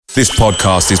This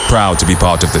podcast is proud to be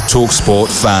part of the TalkSport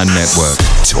Fan Network.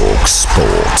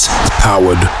 TalkSport.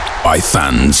 Powered by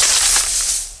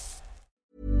fans.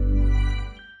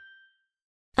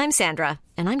 I'm Sandra,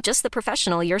 and I'm just the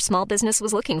professional your small business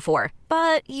was looking for.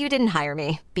 But you didn't hire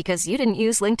me because you didn't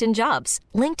use LinkedIn Jobs.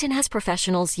 LinkedIn has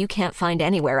professionals you can't find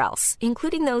anywhere else,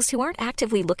 including those who aren't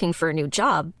actively looking for a new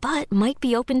job, but might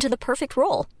be open to the perfect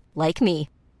role, like me.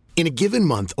 In a given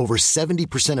month, over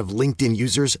 70% of LinkedIn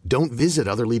users don't visit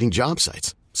other leading job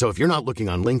sites. So if you're not looking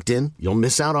on LinkedIn, you'll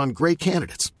miss out on great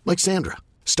candidates like Sandra.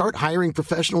 Start hiring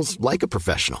professionals like a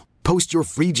professional. Post your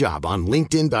free job on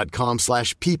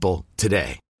linkedin.com/people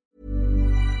today.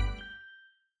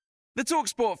 The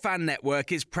TalkSport Fan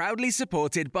Network is proudly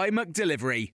supported by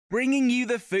McDelivery, bringing you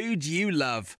the food you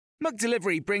love.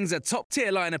 McDelivery brings a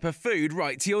top-tier lineup of food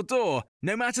right to your door.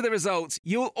 No matter the result,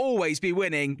 you'll always be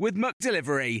winning with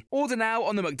McDelivery. Order now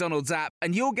on the McDonald's app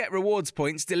and you'll get rewards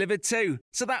points delivered too.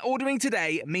 So that ordering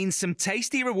today means some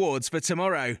tasty rewards for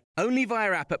tomorrow. Only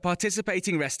via app at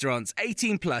participating restaurants.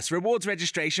 18 plus. Rewards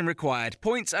registration required.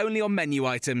 Points only on menu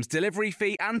items. Delivery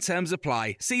fee and terms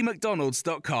apply. See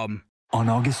mcdonalds.com. On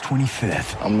August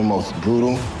 25th, I'm the most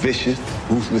brutal, vicious,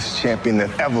 ruthless champion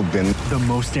there's ever been. the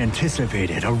most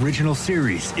anticipated original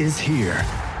series is here.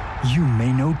 You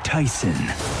may know Tyson,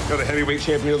 You're the heavyweight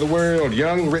champion of the world,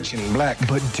 young, rich, and black.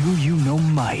 but do you know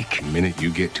Mike? The minute you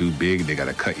get too big, they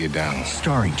gotta cut you down.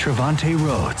 Starring Trevante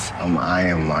Rhodes I'm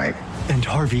Iron Mike. and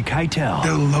Harvey Keitel.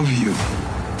 They'll love you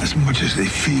as much as they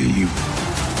fear you.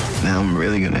 Now I'm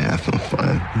really gonna have some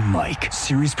fun. Mike,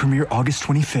 series premiere August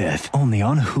 25th, only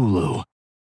on Hulu.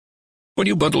 When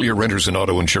you bundle your renters and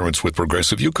auto insurance with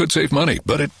Progressive, you could save money,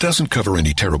 but it doesn't cover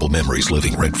any terrible memories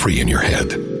living rent-free in your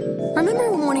head.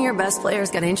 Remember when one of your best players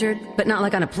got injured, but not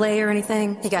like on a play or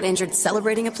anything? He got injured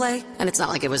celebrating a play, and it's not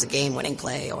like it was a game-winning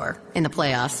play or in the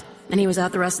playoffs. And he was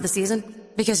out the rest of the season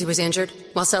because he was injured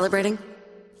while celebrating?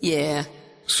 Yeah.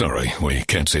 Sorry, we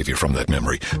can't save you from that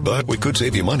memory, but we could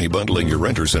save you money bundling your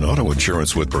renters and auto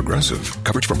insurance with Progressive.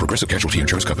 Coverage from Progressive Casualty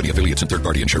Insurance Company, affiliates, and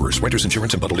third-party insurers. Renters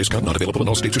insurance and bundle discount not available in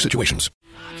all states or situations.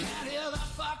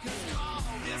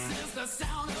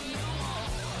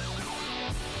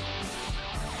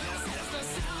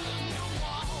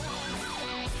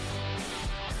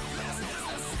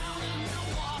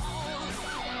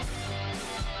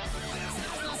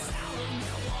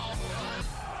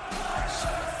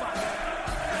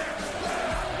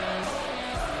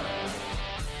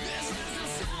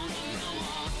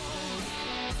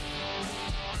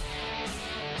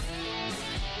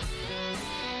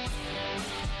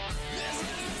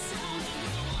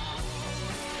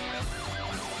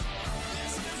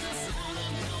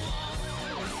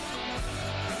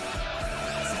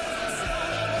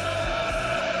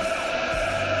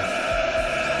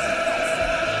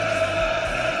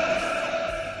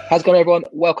 How's it going, everyone?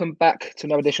 Welcome back to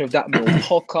another edition of That Mill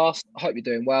Podcast. I hope you're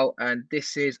doing well. And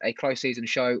this is a close season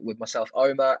show with myself,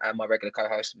 Omar, and my regular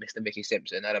co-host, Mr. Mickey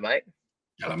Simpson. Hello, mate.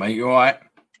 Hello, mate. You all right?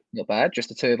 Not bad. Just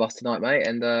the two of us tonight, mate.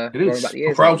 And It rolling is. back the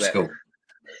years Proper a old little bit.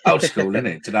 school. Old school, isn't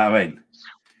it? Do you know what I mean?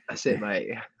 That's it, mate.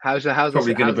 How's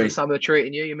Probably gonna the be- summer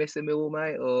treating you? You missing Millwall,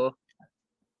 mate? Or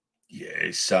Yeah,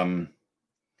 it's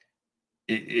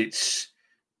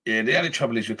the only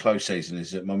trouble is with close season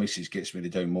is that my missus gets me to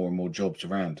do more and more jobs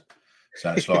around.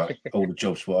 So it's like all the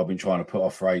jobs what I've been trying to put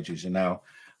off for ages and now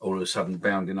all of a sudden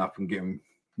bounding up and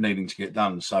needing to get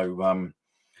done. So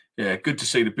yeah, good to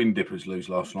see the bin dippers lose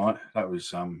last night. That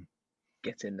was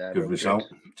get in there? good result.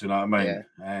 Do you know what I mean? Yeah.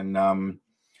 And I'm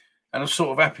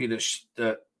sort of happy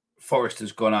that Forest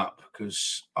has gone up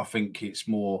because I think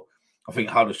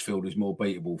Huddersfield is more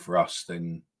beatable for us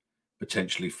than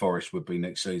potentially Forest would be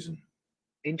next season.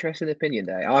 Interesting opinion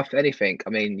there. If anything,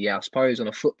 I mean, yeah, I suppose on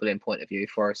a footballing point of view,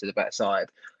 Forest is a better side.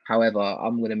 However,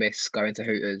 I'm going to miss going to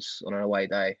Hooters on an away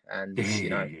day and,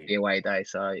 the away day.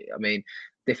 So, I mean,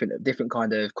 different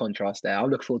kind of contrast there. I'm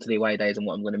looking forward to the away days and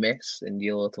what I'm going to miss. And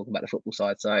you're talking about the football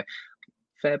side. So,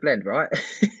 fair blend, right?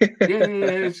 Yeah,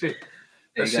 that's it.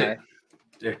 There you go.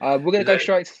 Yeah. We're going to go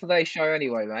straight to today's show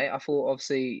anyway, mate. I thought,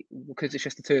 obviously, because it's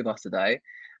just the two of us today,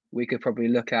 we could probably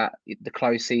look at the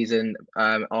close season,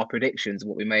 our predictions,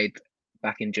 what we made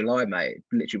back in July, mate,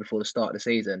 literally before the start of the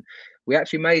season. We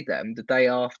actually made them the day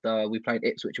after we played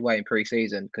Ipswich away in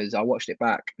pre-season because I watched it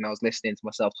back and I was listening to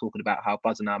myself talking about how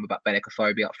buzzing I am about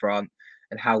Benicofobia up front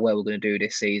and how well we're going to do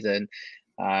this season.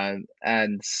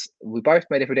 And we both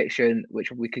made a prediction,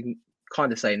 which we can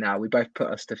kind of say now, we both put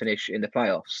us to finish in the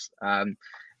playoffs.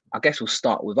 I guess we'll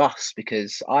start with us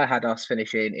because I had us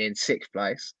finishing in 6th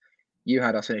place. You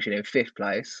had us finishing in 5th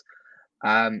place.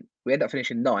 we ended up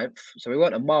finishing 9th, so we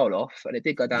weren't a mile off, and it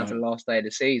did go down to the last day of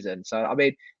the season. So, I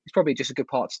mean, it's probably just a good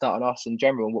part to start on us in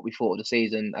general and what we thought of the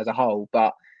season as a whole.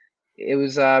 But it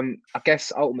was, I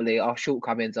guess, ultimately our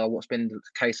shortcomings are what's been the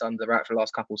case under Rat for the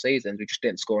last couple of seasons. We just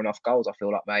didn't score enough goals, I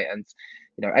feel like, mate. And,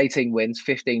 18 wins,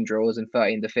 15 draws, and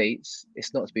 13 defeats.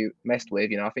 It's not to be messed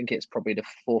with. I think it's probably the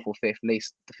 4th or 5th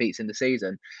least defeats in the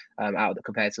season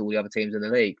compared to all the other teams in the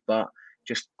league. But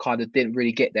just kind of didn't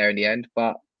really get there in the end.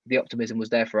 But the optimism was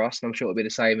there for us, and I'm sure it'll be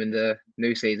the same in the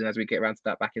new season as we get around to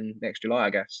that back in next July, I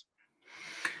guess.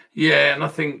 Yeah, and I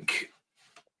think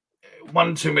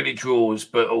one too many draws,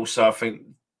 but also I think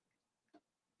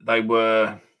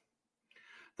the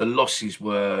losses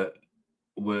were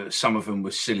some of them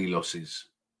were silly losses,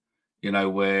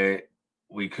 where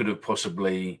we could have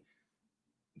possibly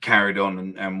carried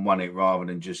on and won it rather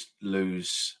than just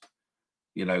lose,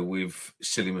 with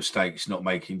silly mistakes, not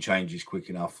making changes quick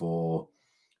enough or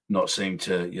not seem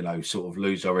to, sort of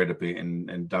lose our head a bit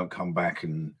and don't come back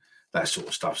and that sort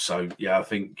of stuff. So, yeah, I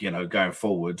think, going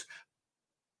forward,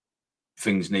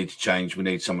 things need to change. We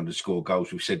need someone to score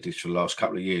goals. We've said this for the last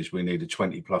couple of years. We need a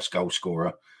 20-plus goal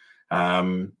scorer.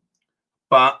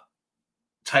 But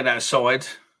take that aside,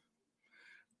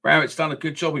 Rowett's done a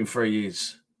good job in 3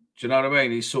 years. Do you know what I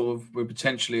mean? We're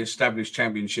potentially established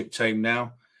championship team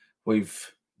now.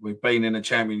 We've been in a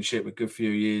championship a good few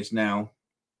years now.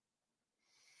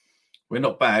 We're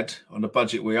not bad on the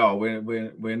budget. We are.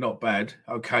 We're not bad.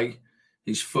 Okay,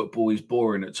 his football is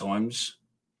boring at times,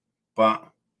 but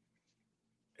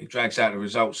he drags out the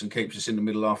results and keeps us in the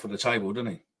middle half of the table,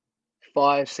 doesn't he?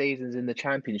 5 seasons in the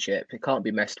championship. It can't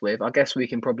be messed with. I guess we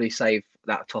can probably save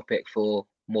that topic for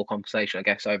more conversation, I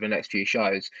guess, over the next few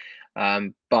shows.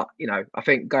 But, I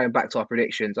think going back to our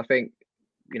predictions, I think,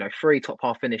 3 top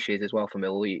half finishes as well for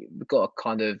Mill. We've got to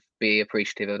kind of be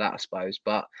appreciative of that, I suppose.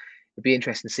 But it'd be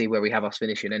interesting to see where we have us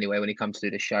finishing anyway when he comes to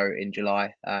do the show in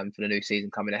July for the new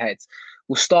season coming ahead.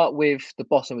 We'll start with the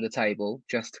bottom of the table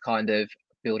just to kind of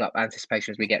build up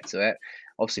anticipation as we get to it.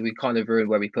 Obviously, we kind of ruined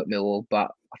where we put Millwall,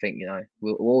 but I think,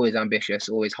 we're always ambitious,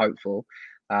 always hopeful.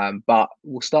 But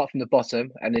we'll start from the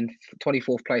bottom, and in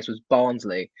 24th place was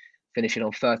Barnsley, finishing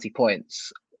on 30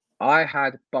 points. I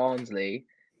had Barnsley.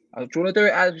 Do you want to do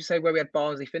it as we say where we had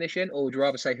Barnsley finishing, or would you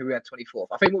rather say who we had 24th?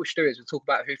 I think what we should do is we'll talk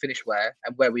about who finished where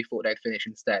and where we thought they'd finish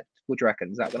instead. What do you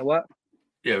reckon? Is that going to work?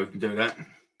 Yeah, we can do that.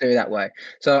 Do it that way.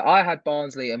 So I had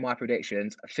Barnsley and my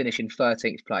predictions finishing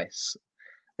 13th place.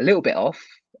 A little bit off.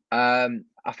 I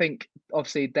think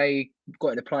obviously they got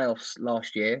in the playoffs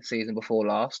last year, season before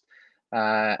last,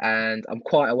 and I'm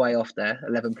quite a way off there,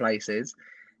 11 places.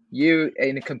 You,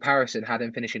 in comparison, had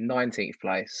them finishing 19th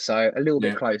place, so a little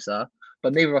bit closer,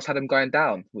 but neither of us had them going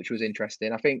down, which was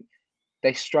interesting. I think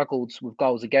they struggled with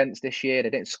goals against this year. They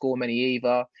didn't score many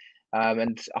either.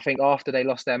 And I think after they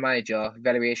lost their manager,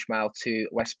 Valery Ismail, to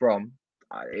West Brom,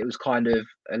 it was kind of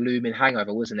a looming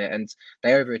hangover, wasn't it? And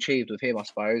they overachieved with him, I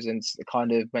suppose. And it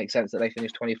kind of makes sense that they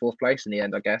finished 24th place in the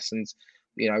end, I guess. And,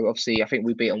 obviously, I think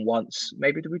we beat them once.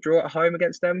 Maybe did we draw at home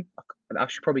against them? I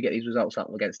should probably get these results up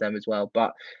against them as well.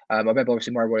 But I remember,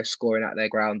 obviously, Murray Wallace scoring at their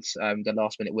grounds, the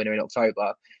last-minute winner in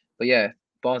October. But, yeah,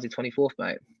 Barnsley 24th,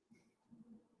 mate.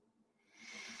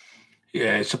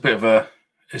 Yeah, it's a bit of a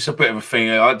thing.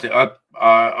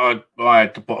 I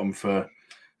had the bottom for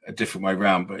a different way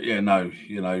round, but yeah, no,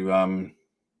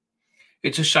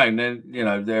 it's a shame. Then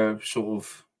they're sort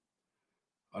of,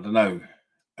 I don't know,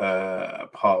 a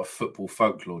part of football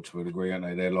folklore to a degree, aren't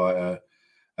they? They're like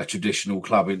a traditional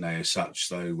club, aren't they, as such?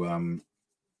 So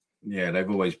yeah, they've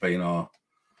always been our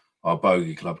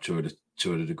bogey club to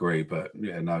a degree. But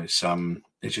yeah, no, it's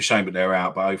a shame that they're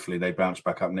out, but hopefully they bounce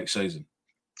back up next season.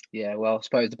 Yeah, well, I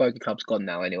suppose the bogey club's gone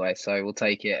now anyway, so we'll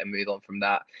take it and move on from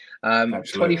that.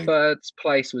 23rd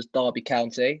place was Derby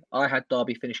County. I had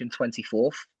Derby finishing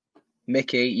 24th.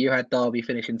 Mickey, you had Derby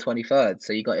finishing 23rd,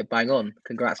 so you got it bang on.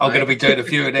 Congrats, I'm going to be doing a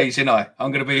few of these, aren't I?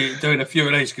 I'm going to be doing a few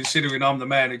of these, considering I'm the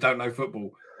man who don't know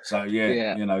football. So,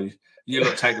 yeah. You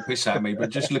lot take the piss out of me,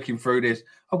 but just looking through this,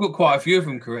 I've got quite a few of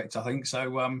them correct, I think,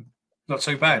 so not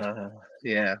too bad.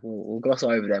 Yeah, we'll gloss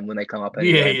over them when they come up.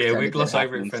 Anyway, yeah, we'll gloss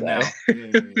over it for now.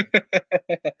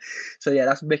 So, yeah,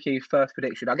 that's Mickey's first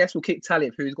prediction. I guess we'll keep tally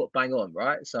of who's got bang on,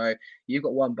 right? So, you've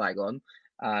got one bang on,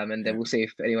 and then we'll see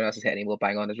if anyone else has hit any more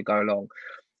bang on as we go along.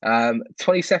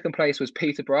 22nd place was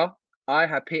Peterborough. I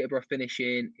had Peterborough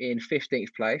finishing in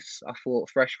 15th place. I thought,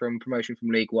 fresh from promotion from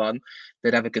League One,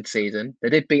 they'd have a good season. They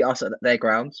did beat us at their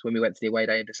grounds when we went to the away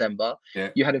day in December. Yeah.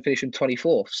 You had them finishing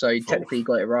 24th, so you technically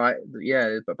got it right.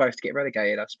 Yeah, but both to get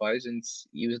relegated, I suppose. And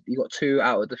you got 2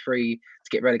 out of the 3 to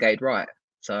get relegated right.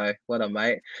 So well done,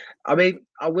 mate. I mean,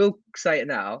 I will say it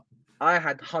now. I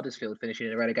had Huddersfield finishing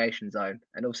in a relegation zone,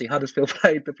 and obviously Huddersfield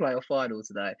played the playoff final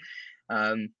today.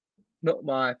 Not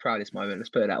my proudest moment, let's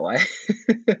put it that way.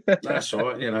 That's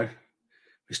all right,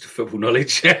 Mr. Football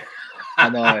Knowledge. I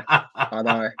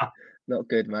know. Not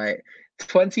good, mate.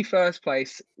 21st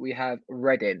place, we have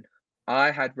Reading.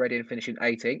 I had Reading finishing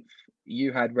 18th.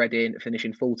 You had Reading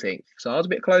finishing 14th. So I was a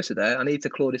bit closer there. I need to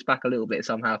claw this back a little bit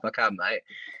somehow if I can,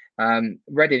 mate.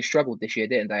 Reading struggled this year,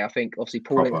 didn't they? I think obviously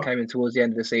Paul Ince came in towards the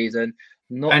end of the season.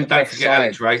 And don't forget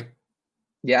Alex Ray.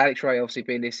 Yeah, Alex Ray obviously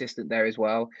being the assistant there as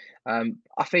well.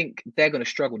 I think they're going to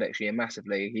struggle next year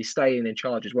massively. He's staying in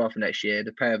charge as well for next year.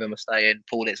 The pair of them are staying.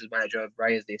 Paul Ince as manager,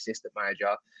 Ray as the assistant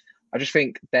manager. I just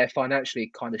think they're financially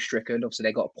kind of stricken. Obviously,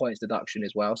 they got a points deduction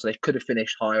as well, so they could have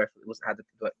finished higher if it wasn't had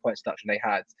the points deduction they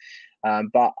had.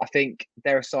 But I think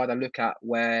they're a side I look at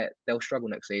where they'll struggle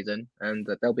next season, and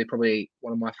they'll be probably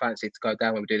one of my fancy to go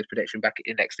down when we do this prediction back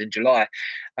in July.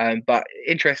 But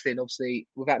interesting, obviously,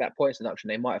 without that points deduction,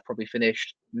 they might have probably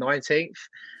finished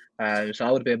 19th. So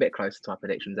I would be a bit closer to my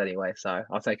predictions anyway. So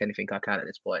I'll take anything I can at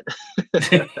this point.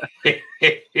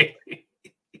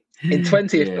 In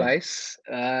 20th place,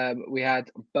 we had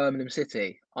Birmingham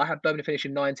City. I had Birmingham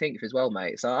finishing 19th as well,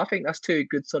 mate. So I think that's two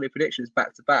good solid predictions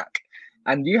back to back.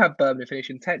 And you have Birmingham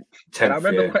finishing 10th. And I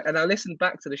remember, and I listened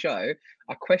back to the show,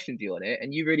 I questioned you on it,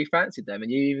 and you really fancied them.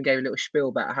 And you even gave a little spiel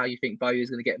about how you think Bowyer is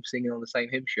going to get them singing on the same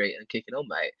hymn sheet and kicking on,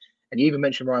 mate. And you even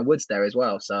mentioned Ryan Woods there as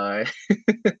well. So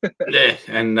yeah,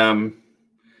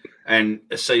 and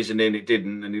a season in it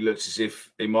didn't, and he looks as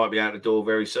if he might be out the door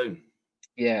very soon.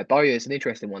 Yeah, Bowyer is an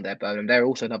interesting one there, Birmingham. They're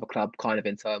also another club kind of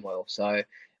in turmoil. So,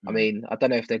 I mean, I don't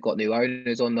know if they've got new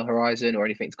owners on the horizon or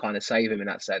anything to kind of save him in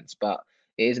that sense, but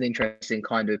it is an interesting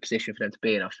kind of position for them to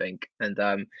be in, I think. And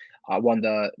I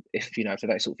wonder if, if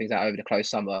they sort things out over the close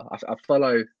summer. I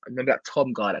remember that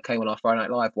Tom guy that came on our Friday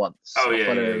Night Live once. I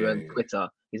follow him on Twitter.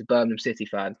 He's a Birmingham City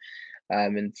fan.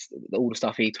 And all the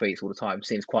stuff he tweets all the time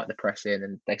seems quite depressing,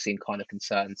 and they seem kind of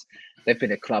concerned. They've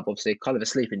been a club, obviously, kind of a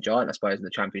sleeping giant, I suppose, in the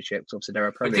Championship. Obviously, they're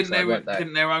a Premier League side, weren't they?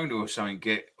 Didn't their owner or something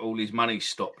get all his money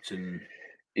stopped? And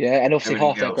and obviously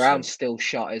half their ground's still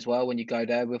shut as well when you go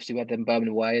there. We obviously had them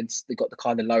Birmingham away, and they got the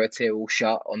kind of lower tier all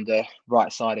shut on the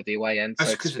right side of the away end.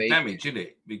 That's because of damage, isn't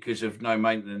it? Because of no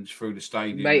maintenance through the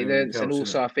stadium. Maintenance, and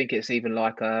also I think it's even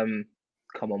like, come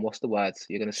on, what's the word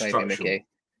you're going to say here, Mickey?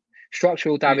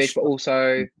 Structural damage, but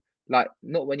also like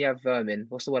not when you have vermin.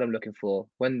 What's the word I'm looking for?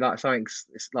 When like something's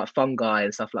it's like fungi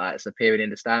and stuff like that. It's appearing in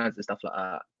the stands and stuff like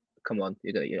that. Come on,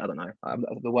 I don't know.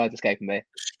 The word's escaping me.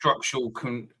 Structural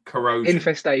corrosion.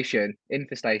 Infestation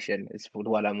is the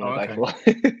word I'm going to go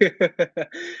for.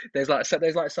 There's like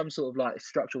some sort of like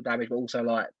structural damage, but also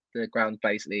like the ground's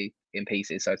basically in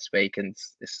pieces, so to speak, and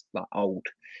it's like old.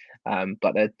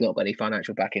 But they've not got any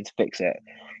financial backing to fix it.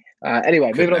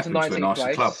 Anyway, moving on to 19th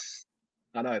place. Club.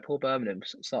 I know, poor Birmingham.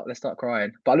 Let's start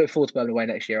crying. But I look forward to Birmingham away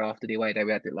next year after the away day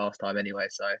we had it last time anyway.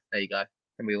 So there you go.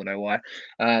 And we all know why.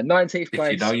 19th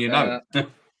place. If you know, you know.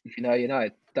 If you know, you know.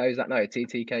 Those that know,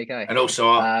 TTKK. And also,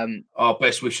 our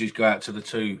best wishes go out to the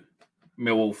two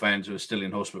Millwall fans who are still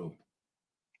in hospital.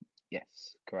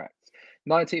 Yes, correct.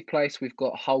 19th place, we've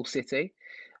got Hull City.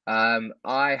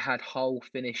 I had Hull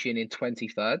finishing in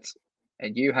 23rd.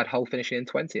 And you had Hull finishing in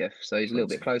 20th, so he's a little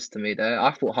bit closer to me there.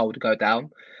 I thought Hull would go down.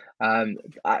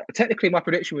 Technically, my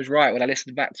prediction was right when I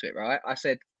listened back to it, right? I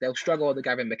said they'll struggle under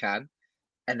Gavin McCann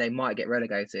and they might get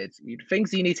relegated.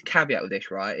 Things you need to caveat with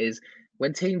this, right, is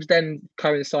when teams then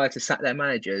coincide to sack their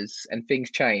managers and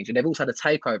things change, and they've also had a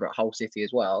takeover at Hull City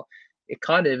as well, it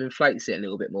kind of inflates it a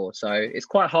little bit more. So it's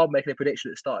quite hard making a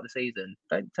prediction at the start of the season.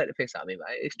 Don't take the piss out of me,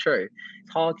 mate. It's true.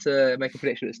 It's hard to make a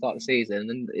prediction at the start of the season,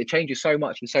 and it changes so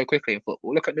much and so quickly in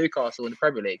football. Look at Newcastle in the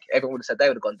Premier League. Everyone would have said they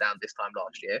would have gone down this time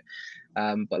last year.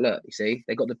 But look, you see,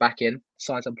 they got the back in,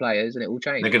 signed some players, and it will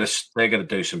change. They're gonna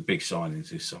do some big signings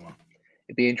this summer.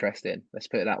 It'd be interesting. Let's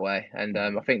put it that way. And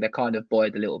I think they're kind of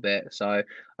buoyed a little bit. So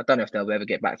I don't know if they'll ever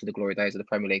get back to the glory days of the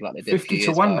Premier League like they did.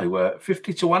 50-1 they were.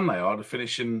 50-1 they are to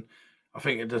finish in. I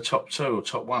think in the top 2 or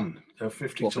top 1. They're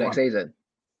 50-1 next season.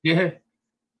 Yeah.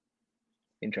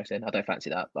 Interesting. I don't fancy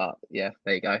that, but yeah,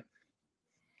 there you go.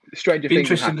 Stranger things.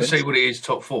 Interesting to see what it is.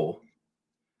 Top 4.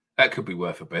 That could be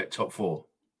worth a bet. Top 4.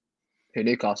 Who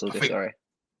Newcastle did? Sorry.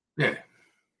 Yeah.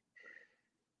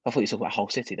 I thought you were talking about Hull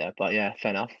City there, but yeah, fair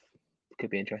enough. Could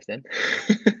be interesting.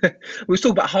 We'll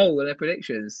talk about Hull and their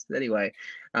predictions anyway.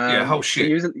 Yeah, Hull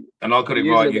shit. And I got it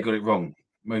right. You got it wrong.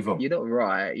 Move on. You're not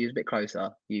right. You was a bit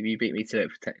closer. You beat me to it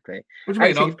technically. What do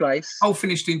you mean? 18th place. Hull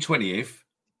finished in 20th.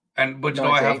 And what did 19th.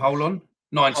 I have Hull on?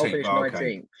 19th. Hull finished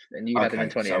 19th. And you had them in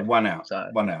 20th. So one out.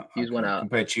 One out. You was one out.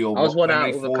 Compared to your I was one out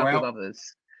with a couple of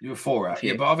others. You were 4 out.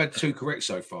 Yeah, but I've had 2 correct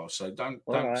so far, so don't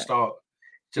right. start.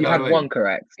 You've had 1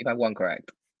 correct. You've had 1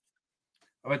 correct.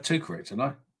 I've had 2 correct, haven't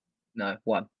I? No,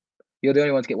 1. You're the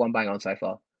only one to get 1 bang on so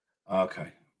far. Okay.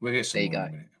 We'll get some there you more go. in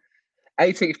a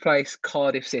minute. 18th place,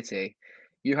 Cardiff City.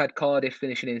 You had Cardiff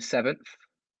finishing in 7th.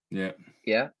 Yeah.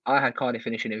 Yeah. I had Cardiff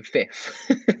finishing in 5th.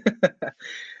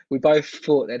 We both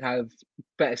thought they'd have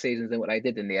better seasons than what they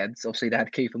did in the end. So obviously, they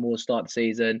had Kiefer Moore start the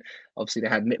season. Obviously, they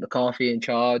had Mick McCarthy in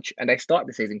charge, and they started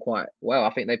the season quite well.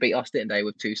 I think they beat us, didn't they,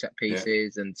 with 2 set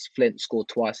pieces, and Flint scored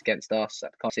twice against us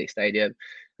at the Cardiff City Stadium,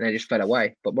 and they just fell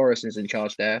away. But Morrison's in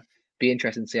charge there. Be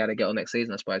interesting to see how they get on next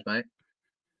season, I suppose, mate.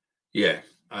 Yeah.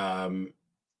 I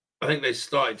think they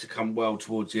started to come well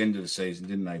towards the end of the season,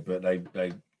 didn't they? But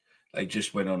they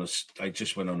just went on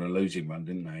a losing run,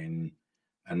 didn't they?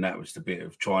 And that was the bit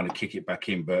of trying to kick it back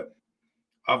in. But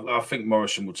I think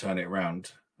Morrison will turn it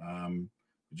around. We'll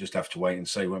just have to wait and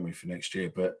see, won't we, for next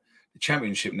year? But the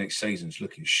Championship next season's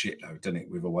looking shit, though, doesn't it,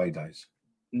 with away days?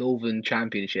 Northern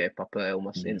Championship. I put it on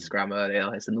my Instagram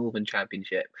earlier. It's the Northern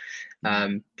Championship.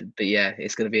 But yeah,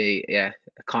 it's going to be a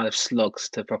kind of slugs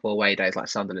to proper away days like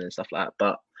Sunderland and stuff like that.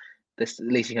 But at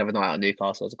least you can have a night out at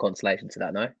Newcastle as a consolation to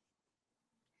that, no?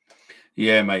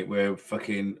 Yeah, mate, where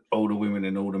fucking all the women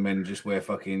and all the men just wear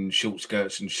fucking short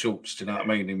skirts and shorts, do you know what I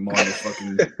mean? In minus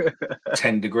fucking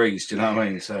 10 degrees, do you know what I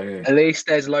mean? So, yeah. At least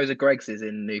there's loads of Gregses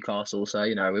in Newcastle, so,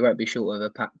 we won't be short of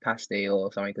a pasty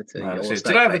or something to Did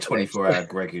I have a 24-hour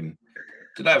Greg in?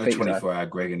 Did I have a 24-hour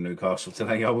Greg in Newcastle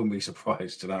today? I wouldn't be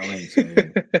surprised, do you know what I mean? So,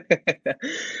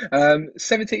 yeah.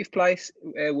 17th place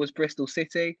was Bristol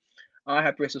City. I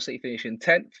had Bristol City finishing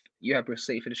 10th. You had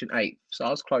Bristol City finishing 8th. So I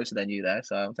was closer than you there.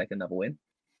 So I'm taking another win.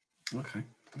 Okay.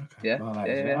 Yeah.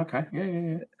 Okay.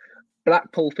 Yeah.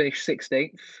 Blackpool finished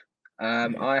 16th.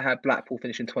 I had Blackpool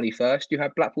finishing 21st. You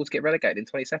had Blackpool to get relegated in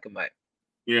 22nd, mate.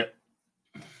 Yeah.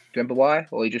 Do you remember why?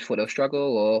 Or you just thought they'll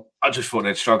struggle? Or I just thought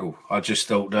they'd struggle. I just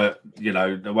thought that,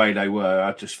 the way they were,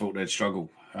 I just thought they'd struggle.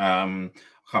 I can't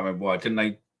remember why.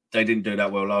 They didn't do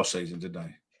that well last season, did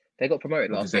they? They got promoted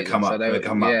last season. They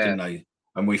come up, didn't they?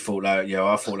 And we thought that,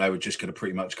 I thought they were just going to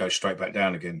pretty much go straight back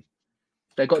down again.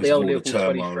 They got the old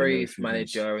Liverpool 23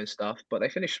 manager and stuff, but they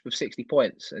finished with 60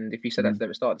 points. And if you said that to them at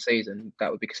the start of the season, that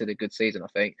would be considered a good season, I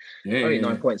think. Only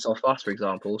 9 points off us, for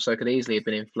example. So it could easily have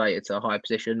been inflated to a high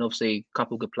position. Obviously, a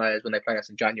couple of good players when they played us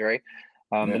in January.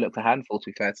 They looked a handful, to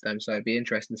be fair to them. So it'd be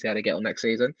interesting to see how they get on next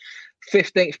season.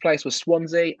 15th place was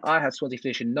Swansea. I had Swansea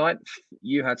finishing 9th.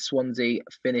 You had Swansea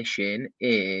finishing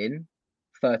in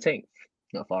 13th.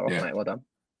 Not far off, mate. Well done.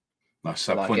 Nice.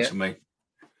 That points to me.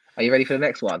 Are you ready for the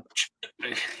next one?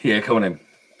 Yeah, come on in.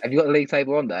 Have you got the league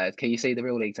table on there? Can you see the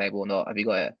real league table or not? Have you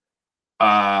got it?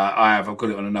 I have. I've got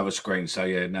it on another screen. So,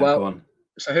 yeah, now go on.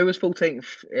 So who was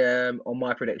 14th on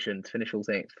my prediction to finish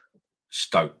 14th?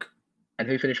 Stoke. And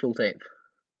who finished 14th?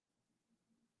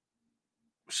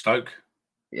 Stoke.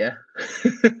 Yeah.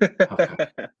 Okay.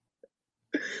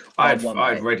 I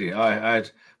had ready. I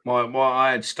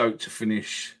had Stoke to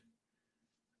finish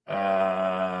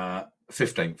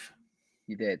 15th.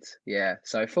 You did, yeah.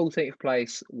 So 14th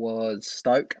place was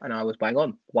Stoke, and I was bang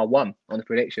on 1-1 on the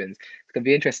predictions. It's going to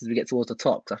be interesting as we get towards the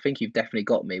top, because I think you've definitely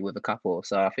got me with a couple.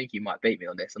 So I think you might beat me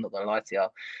on this. I'm not going to lie to you,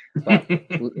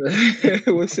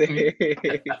 but we'll see.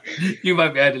 You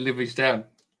might be able to live this down.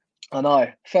 I know.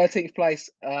 13th place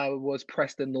was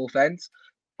Preston North End.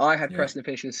 I had Preston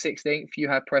finishing 16th. You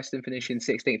had Preston finishing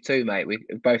 16th too, mate. We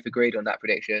both agreed on that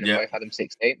prediction and both had them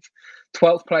 16th.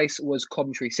 12th place was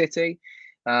Coventry City.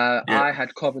 I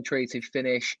had Coventry to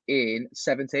finish in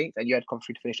 17th, and you had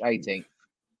Coventry to finish 18th.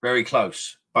 Very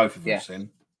close, both of us then.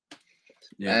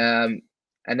 Yeah.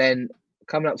 And then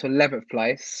coming up to 11th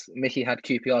place, Mickey had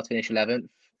QPR to finish 11th.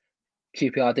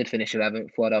 QPR did finish 11th.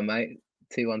 Well done, mate.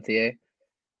 2-1 to you.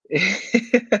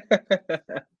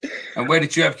 And where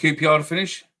did you have QPR to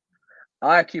finish?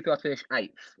 I had QPR to finish 8th.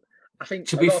 I think.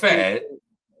 To be fair,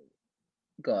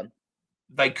 go on.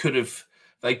 They could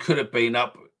have been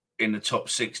up in the top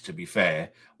 6. To be fair,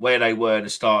 where they were at the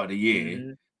start of the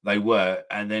year, they were,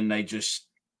 and then they just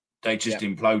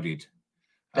imploded.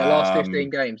 The last 15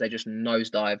 games, they just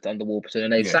nosedived under Warburton,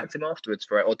 and they sacked him afterwards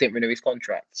for it, or didn't renew his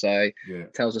contract. So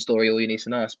it tells the story all you need to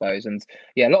know, I suppose. And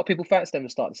a lot of people fancied them to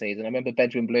start the season. I remember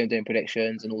Benjamin Bloom doing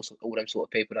predictions, and also all them sort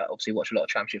of people that obviously watch a lot of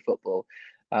Championship football.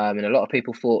 And a lot of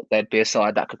people thought they'd be a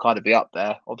side that could kind of be up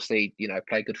there. Obviously,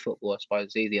 play good football, I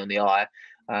suppose, easy on the eye.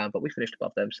 But we finished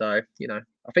above them. So, I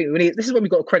think this is when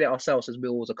we've got to credit ourselves as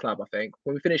Millwall as a club, I think.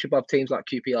 When we finish above teams like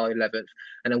QPR 11th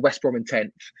and then West Brom in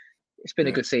 10th, it's been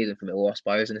a good season for Millwall, I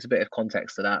suppose, and there's a bit of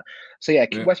context to that. So,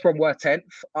 West Brom were 10th.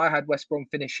 I had West Brom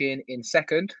finishing in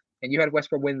 2nd, and you had West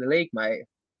Brom win the league, mate.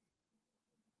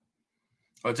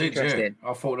 I did, yeah.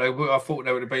 I thought they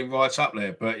would have been right up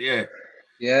there, but yeah.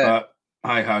 Yeah. But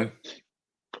hey ho.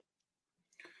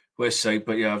 We'll see.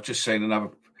 But yeah, I've just seen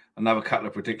another couple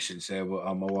of predictions there what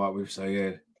I'm all right with. So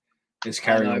yeah, let's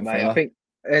carry on, mate. fella. I think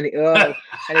anyway,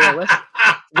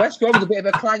 West Brom's a bit of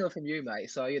a clanger from you, mate.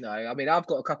 So, you know, I mean, I've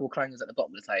got a couple of clangers at the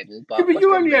bottom of the table. But, yeah, but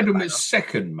you only had them at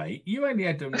second, mate. You only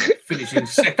had them finishing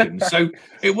second. So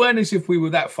it weren't as if we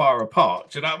were that far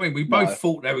apart. Do you know what I mean? We both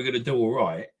thought they were going to do all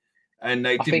right. And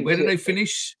they didn't. Where did they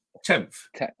finish? 10th.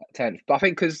 10th. But I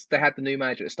think because they had the new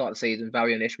manager at the start of the season,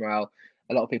 Valérien Ismaël,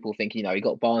 a lot of people think, you know, he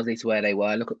got Barnsley to where they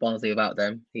were. Look at Barnsley without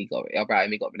them. They got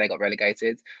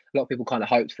relegated. A lot of people kind of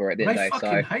hoped for it, didn't they? They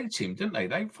fucking hate him, didn't they?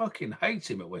 They fucking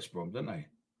hate him at West Brom, didn't they?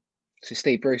 So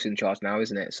Steve Bruce in charge now,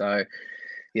 isn't it? So,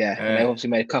 yeah, and they've obviously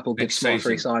made a couple of good smart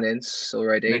free signings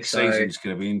already. Next season's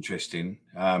going to be interesting.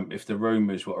 If the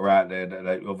rumours what are out there, that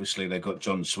they got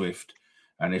John Swift,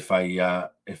 and if they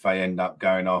end up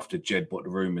going after Jed, what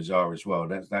the rumours are as well,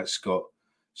 that's got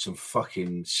some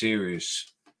fucking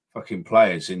serious fucking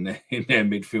players in their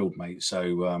midfield, mate.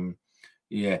 So,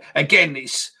 yeah,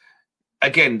 it's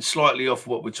slightly off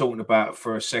what we're talking about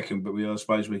for a second, but I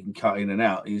suppose we can cut in and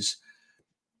out.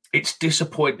 It's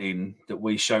disappointing that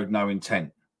we showed no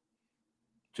intent.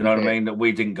 Do you know what I mean? That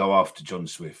we didn't go after John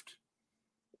Swift.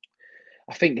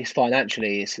 I think it's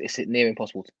financially, it's near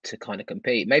impossible to kind of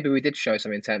compete. Maybe we did show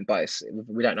some intent, but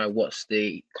we don't know what's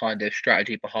the kind of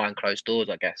strategy behind closed doors,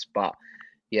 I guess. But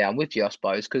yeah, I'm with you, I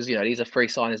suppose, because you know these are free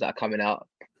signings that are coming out.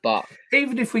 But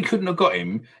even if we couldn't have got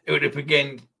him, it would have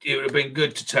been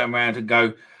good to turn around and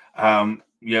go,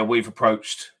 yeah, we've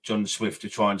approached John Swift to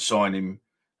try and sign him.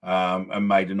 And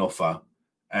made an offer.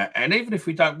 And even if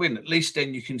we don't win, at least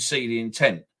then you can see the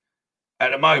intent.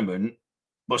 At the moment,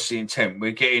 what's the intent? We're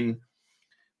getting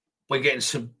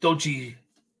some dodgy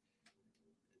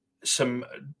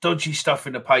stuff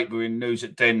in the paper in News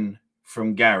at Den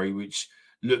from Gary, which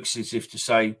looks as if to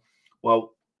say,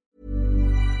 well...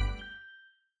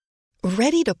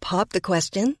 Ready to pop the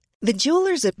question? The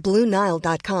jewelers at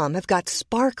BlueNile.com have got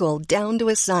sparkle down to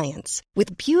a science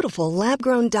with beautiful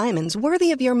lab-grown diamonds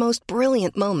worthy of your most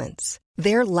brilliant moments.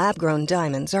 Their lab-grown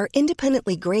diamonds are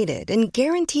independently graded and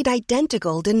guaranteed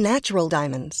identical to natural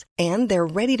diamonds, and they're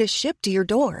ready to ship to your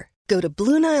door. Go to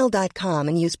BlueNile.com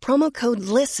and use promo code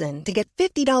LISTEN to get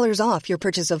 $50 off your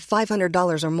purchase of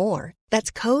 $500 or more. That's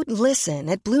code LISTEN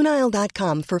at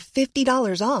BlueNile.com for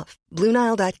 $50 off.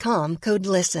 BlueNile.com, code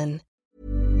LISTEN.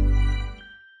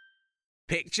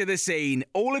 Picture the scene.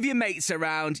 All of your mates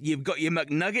around, you've got your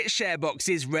McNugget share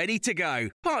boxes ready to go.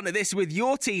 Partner this with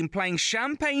your team playing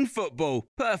champagne football.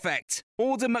 Perfect.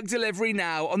 Order McDelivery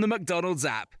now on the McDonald's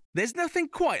app. There's nothing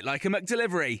quite like a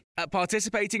McDelivery. At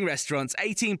participating restaurants,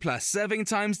 18 plus, serving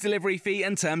times, delivery fee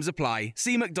and terms apply.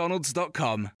 See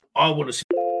mcdonalds.com. I want to see...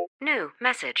 New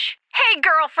message. Hey,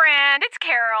 girlfriend, it's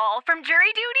Carol from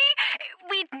Jury Duty.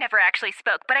 We never actually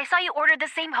spoke, but I saw you ordered the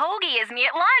same hoagie as me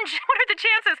at lunch. What are the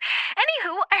chances?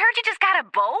 Anywho, I heard you just got a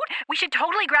boat. We should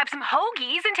totally grab some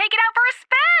hoagies and take it out for a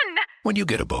spin. When you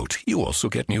get a boat, you also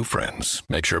get new friends.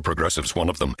 Make sure Progressive's one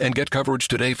of them and get coverage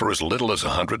today for as little as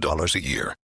 $100 a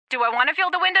year. Do I want to feel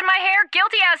the wind in my hair?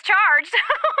 Guilty as charged.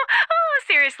 Oh,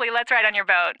 seriously, let's ride on your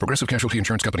boat. Progressive Casualty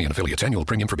Insurance Company and affiliates. Annual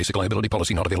premium for basic liability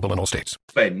policy not available in all states.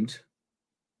 Spend,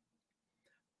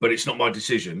 but it's not my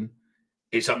decision.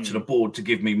 It's up to the board to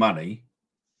give me money.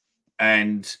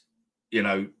 And, you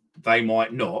know, they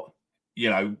might not. You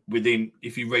know,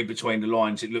 if you read between the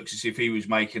lines, it looks as if he was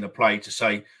making a play to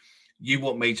say, you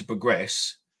want me to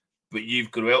progress, but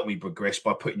you've got to help me progress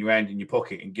by putting your hand in your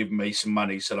pocket and giving me some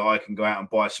money so that I can go out and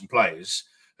buy some players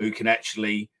who can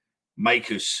actually make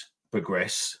us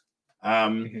progress,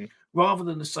 rather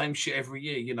than the same shit every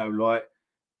year. You know, like,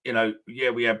 you know,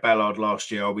 yeah, we had Ballard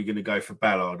last year. Are we going to go for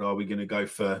Ballard? Are we going to go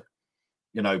for,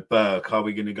 you know, Burke? Are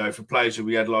we going to go for players that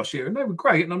we had last year? And they were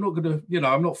great. And I'm not going to, you know,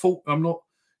 I'm not,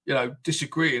 you know,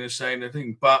 disagreeing and saying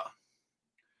anything. But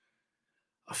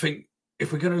I think,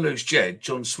 if we're going to lose Jed,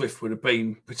 John Swift would have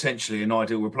been potentially an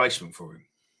ideal replacement for him.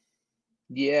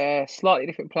 Yeah, slightly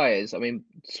different players. I mean,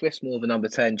 Swift's more of a number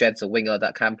 10. Jed's a winger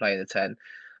that can play in the 10.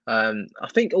 I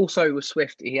think also with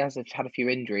Swift, he has had a few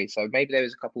injuries, so maybe there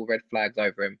was a couple of red flags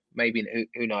over him. Maybe,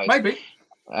 who knows? Maybe.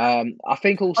 I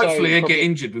think also... Hopefully he'll get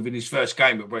injured within his first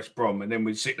game at West Brom, and then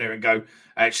we'd sit there and go,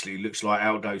 actually, it looks like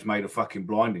Aldo's made a fucking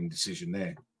blinding decision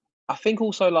there. I think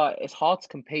also, like, it's hard to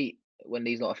compete when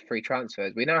these lot of free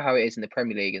transfers. We know how it is in the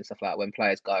Premier League and stuff like that, when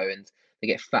players go and they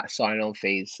get fat signing on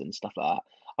fees and stuff like that.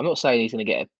 I'm not saying he's going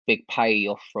to get a big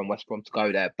payoff from West Brom to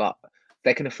go there, but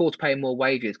they can afford to pay him more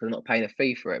wages because they're not paying a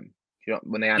fee for him, you know,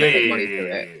 when they allocate money to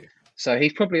it. So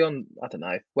he's probably on, I don't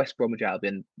know, West Bromwich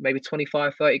Albion, maybe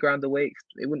 25, 30 grand a week.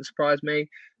 It wouldn't surprise me.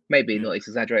 Maybe not as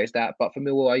exaggerated as that, but for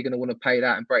Millwall, are you going to want to pay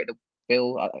that and break the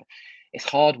bill? It's a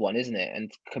hard one, isn't it?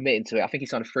 And committing to it. I think he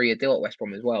signed a 3-year deal at West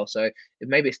Brom as well. So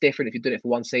maybe it's different if you're doing it for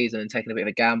one season and taking a bit of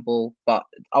a gamble. But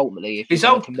ultimately, if he's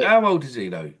old, how old is he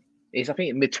though? He's, I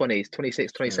think, mid-20s,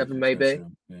 26, 27 maybe.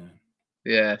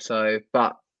 Yeah. So,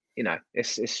 but you know,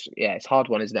 it's a hard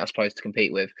one, isn't it? I suppose to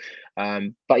compete with.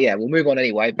 But yeah, we'll move on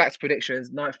anyway. Back to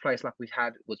predictions. 9th place, like we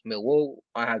had, was Millwall.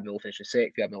 I had Millwall finishing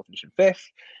 6th. You had Millwall finishing 5th.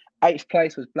 8th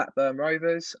place was Blackburn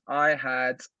Rovers. I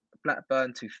had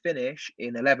Blackburn to finish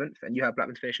in 11th, and you had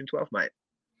Blackburn to finish in 12th, mate.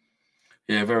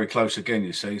 Yeah, very close again,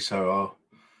 you see. So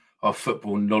our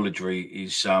football knowledge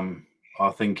is,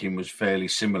 our thinking was fairly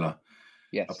similar.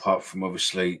 Yes. Apart from,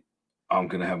 obviously, I'm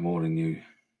going to have more than you.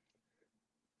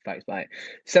 Thanks, mate.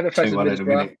 7th place was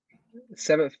Middlesbrough.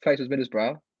 7th place was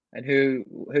Middlesbrough. And who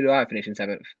did I finish in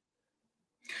 7th?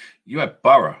 You had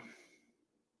Borough.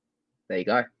 There you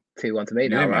go. 2-1 to me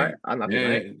now, right? Unlucky,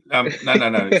 mate. No.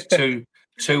 It's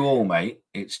 2-2 mate.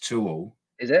 It's 2-2.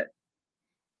 Is it?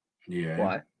 Yeah.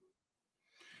 Why?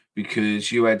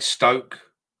 Because you had Stoke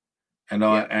and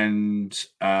and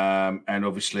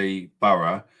obviously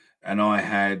Borough, and I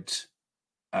had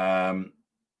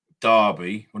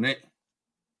Derby, wasn't it?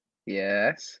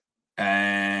 Yes.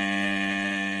 And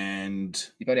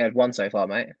you've only had one so far,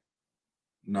 mate.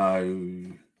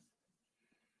 No.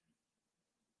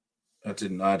 I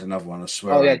didn't. I had another one. I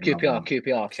swear. Oh yeah, QPR.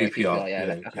 Yeah. Okay.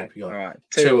 QPR. All right.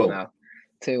 2-2 now.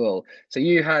 2-2. So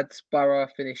you had Borough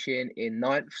finishing in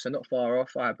 9th, so not far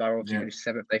off. I had Borough finish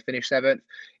 7th. They finished 7th.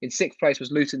 In 6th place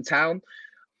was Luton Town.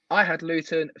 I had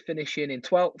Luton finishing in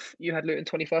 12th. You had Luton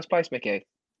 21st place, Mickey.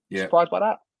 Yeah. Surprised by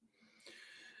that?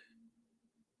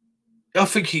 I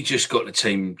think he just got the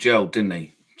team gelled, didn't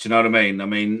he? Do you know what I mean? I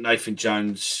mean, Nathan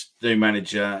Jones, new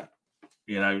manager,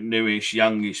 newish,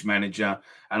 youngish manager,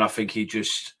 and I think he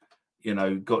just,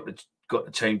 got the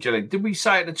team gelling. Did we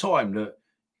say at the time that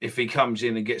if he comes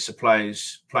in and gets the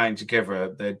players playing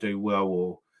together, they'd do well,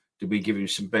 or did we give him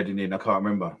some bedding in? I can't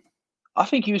remember. I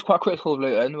think he was quite critical of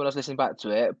Luton when I was listening back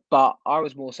to it, but I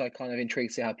was more so kind of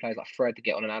intrigued to see how players like Fred to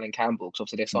get on and Alan Campbell, because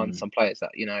obviously they signed some players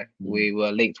that we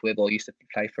were linked with or used to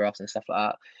play for us and stuff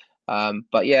like that.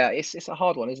 But yeah, it's a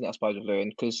hard one, isn't it? I suppose with Luton,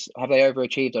 because have they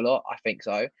overachieved a lot? I think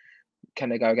so. Can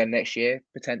they go again next year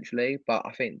potentially? But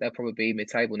I think they'll probably be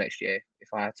mid-table next year if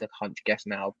I had to guess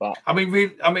now. But I mean,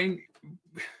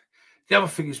 the other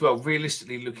thing as well,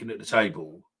 realistically looking at the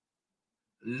table,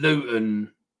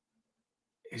 Luton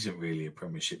isn't really a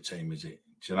Premiership team, is it?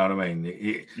 Do you know what I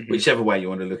mean? Whichever way you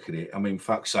want to look at it. I mean,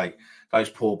 fuck's sake, those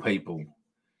poor people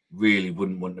really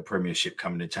wouldn't want the Premiership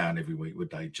coming to town every week, would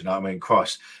they? Do you know what I mean?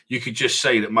 Christ, you could just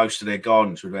see that most of their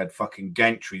gardens would have had fucking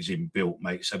gantries inbuilt,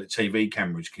 mate, so that TV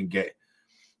cameras can get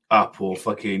up, or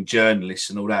fucking journalists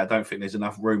and all that. I don't think there's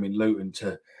enough room in Luton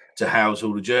to house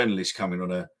all the journalists coming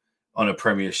on a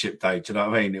Premiership day. Do you know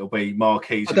what I mean? It'll be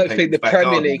marquees. I don't think the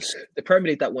Premier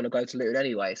League don't want to go to Luton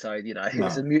anyway. So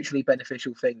it's a mutually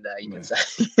beneficial thing there. You can say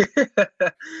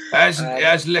it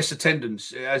has less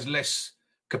attendance. It has less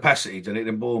capacity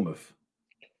than Bournemouth.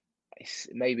 It's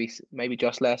maybe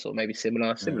just less, or maybe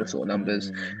similar sort of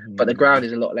numbers. But the ground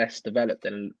is a lot less developed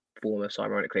than Bournemouth,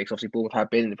 ironically, because obviously Bournemouth have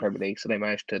been in the Premier League, so they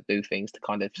managed to do things to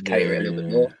kind of cater it a little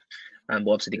bit more. And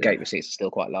obviously the gate receipts are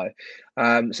still quite low.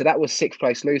 So that was 6th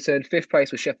place Luton. 5th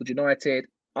place was Sheffield United.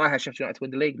 I had Sheffield United to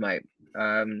win the league, mate.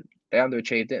 They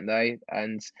underachieved, didn't they?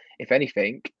 And if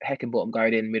anything, Heckingbottom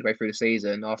going in midway through the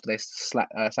season after they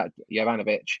sacked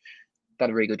Jovanovic, done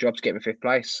a really good job to get them in 5th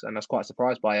place, and I was quite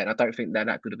surprised by it. And I don't think they're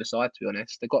that good of a side, to be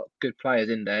honest. They've got good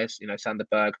players in there, Sander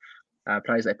Berg,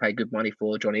 players they pay good money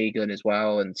for, John Egan as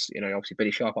well, and obviously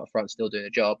Billy Sharp up front still doing a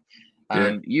job.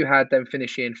 You had them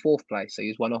finishing 4th place, so you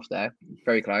was one off there,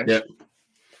 very close. Yeah.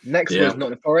 Next was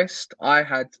Nottingham Forest. I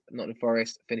had Nottingham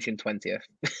Forest finishing 20th.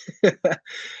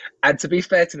 And to be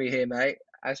fair to me here, mate,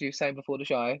 as you were saying before the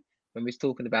show, when we was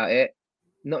talking about it,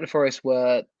 Nottingham Forest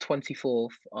were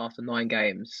 24th after 9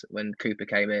 games when Cooper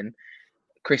came in.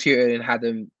 Chris Hughton had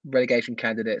them relegation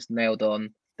candidates nailed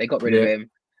on. They got rid of him.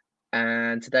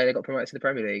 And today they got promoted to the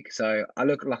Premier League. So I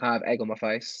look like I have egg on my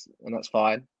face, and that's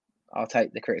fine. I'll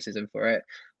take the criticism for it.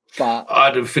 But I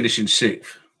had them finishing 6th.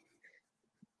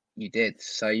 You did.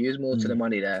 So you was more to the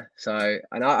money there. So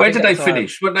where did they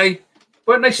finish? Weren't they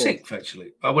 6th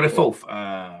actually? Oh, well, they're 4th.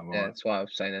 Right. Yeah, that's why I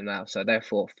was saying them now. So they're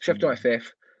 4th. Sheffield United 5th.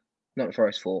 Nottingham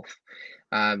Forest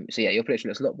 4th. So yeah, your prediction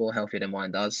looks a lot more healthier than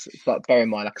mine does. But bear in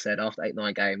mind, like I said, after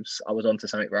 8-9 games, I was onto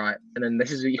something right. And then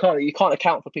this is you can't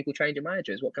account for people changing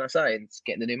managers. What can I say? It's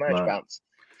getting the new manager bounce.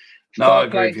 No, I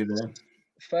agree with you there.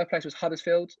 3rd place was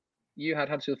Huddersfield. You had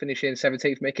Huddersfield finishing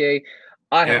 17th, Mickey.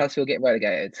 I had Huddersfield getting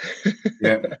relegated.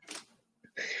 Yeah.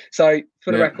 So,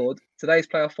 for the record, today's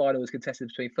playoff final was contested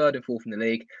between 3rd and 4th in the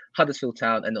league, Huddersfield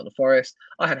Town and Nottingham Forest.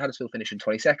 I had Huddersfield finishing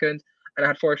 22nd, and I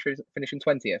had Forest finishing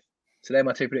 20th. So they're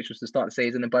my two predictions to start the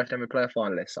season, and both of them were playoff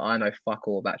finalists. So I know fuck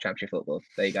all about Championship football.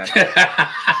 There you go.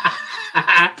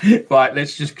 Right,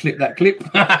 let's just clip that clip.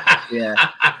 Yeah.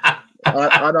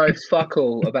 I know fuck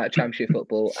all about Championship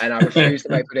football, and I refuse to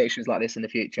make predictions like this in the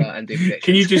future and do predictions.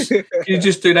 Can you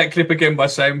just do that clip again by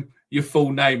saying your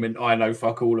full name and I know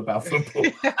fuck all about football?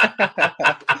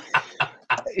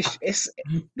 This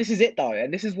is it though,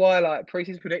 and this is why like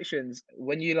pre-season predictions,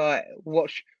 when you like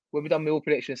watch when we've done Mill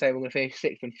predictions saying we're going to finish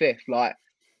 6th and 5th, like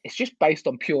it's just based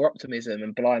on pure optimism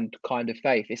and blind kind of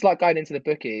faith. It's like going into the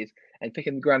bookies and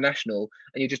picking the Grand National,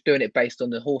 and you're just doing it based on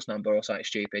the horse number or something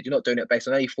stupid. You're not doing it based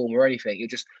on any form or anything. You're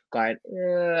just going,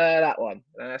 that one.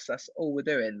 And that's all we're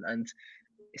doing. And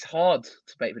it's hard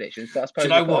to make predictions, but I suppose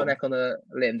we put our neck on a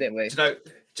limb, didn't we? Do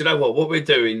you know what? What we're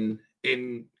doing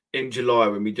in July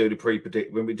when we do the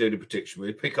prediction,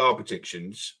 we pick our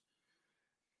predictions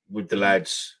with the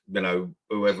lads, you know,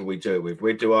 whoever we do it with.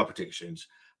 We do our predictions,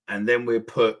 and then we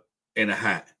put in a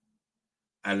hat,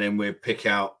 and then we pick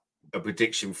out a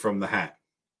prediction from the hat.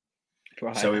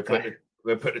 Right, so we put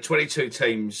the 22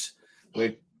 teams,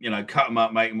 we cut them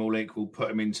up, make them all equal, put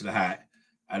them into the hat,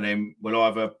 and then we'll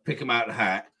either pick them out of the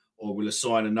hat or we'll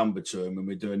assign a number to them, and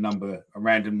we do a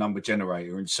random number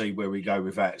generator, and see where we go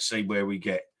with that, see where we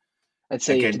get, and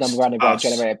see if the number random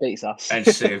generator beats us, and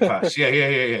see if us.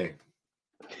 Yeah.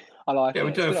 I like it. Yeah,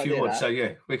 we do a few odds, so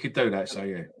yeah, we could do that. So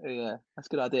yeah, that's a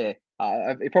good idea.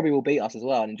 It probably will beat us as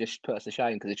well and just put us to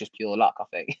shame because it's just pure luck, I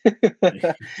think.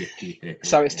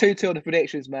 So it's 2-2 on the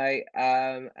predictions, mate,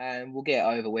 and we'll get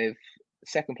it over with.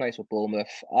 Second place for Bournemouth.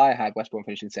 I had West Brom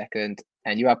finishing second,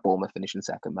 and you had Bournemouth finishing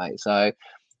second, mate. So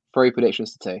 3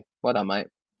 predictions to 2. Well done, mate.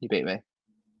 You beat me.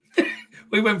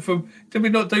 We went from. Did we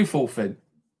not do 4th then?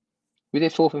 We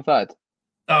did 4th and 3rd.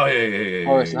 Oh yeah.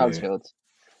 Forest and Huddersfield.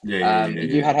 Yeah.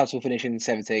 You had Huddersfield finishing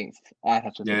 17th. I had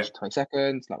Huddersfield finishing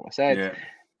 22nd, like what I said. Yeah.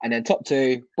 And then top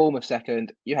 2, Bournemouth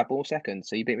second. You had Bournemouth second,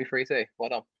 so you beat me 3-2. Well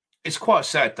done. It's quite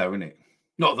sad though, isn't it?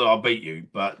 Not that I beat you,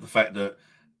 but the fact that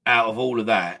out of all of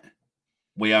that,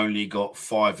 we only got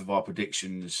 5 of our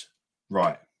predictions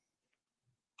right.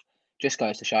 Just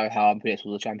goes to show how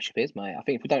unpredictable the Championship is, mate. I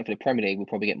think if we don't for the Premier League, we'll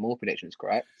probably get more predictions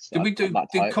correct. So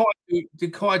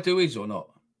Did Kai do his or not?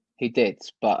 He did,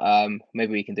 but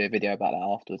maybe we can do a video about that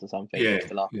afterwards or something.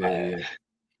 Yeah.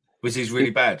 Was his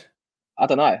really bad? I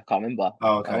don't know. I can't remember.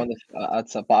 Oh, okay. I wonder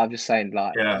but I'm just saying,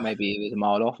 maybe he was a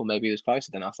mile off, or maybe he was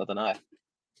closer than us. I don't know.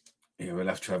 Yeah, we'll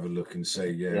have to have a look and see.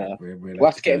 Yeah. We'll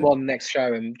have to get him on next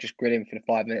show and just grill him for the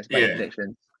 5 minutes.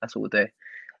 Predictions. That's what we'll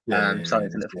do. Something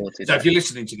to look forward to. So if you're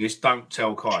listening to this, don't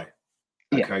tell Kai.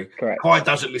 Okay, correct. Kai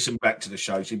doesn't listen back to the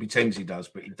shows. He pretends he does,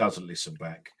 but he doesn't listen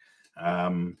back.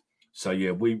 So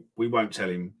yeah, we won't tell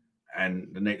him. And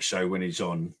the next show when he's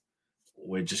on,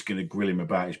 we're just going to grill him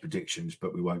about his predictions,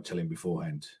 but we won't tell him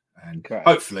beforehand. And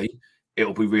hopefully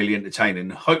it'll be really entertaining.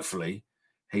 Hopefully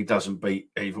he doesn't beat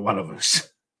either one of us.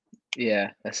 Yeah,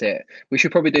 that's it. We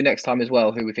should probably do next time as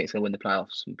well who we think is going to win the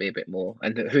playoffs and be a bit more,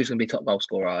 and who's going to be top goal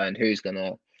scorer and who's going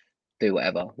to do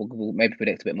whatever. We'll maybe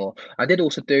predict a bit more. I did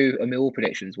also do a Mill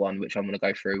predictions one, which I'm going to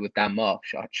go through with Dan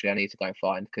Marsh. Actually, I need to go and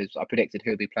find because I predicted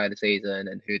who'd be playing the season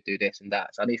and who'd do this and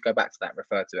that. So I need to go back to that and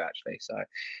refer to it actually. So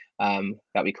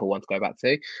that'd be a cool one to go back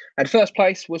to. And first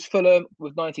place was Fulham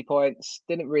with 90 points.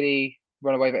 Didn't really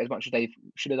run away with it as much as they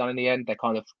should have done in the end. They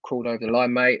kind of crawled over the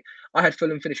line, mate. I had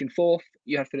Fulham finishing 4th.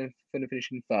 You had Fulham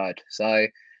finishing 3rd. So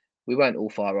we weren't all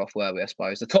far off, were we, I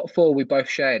suppose. The top 4 we both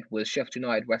shared was Sheffield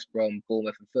United, West Brom,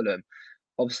 Bournemouth and Fulham.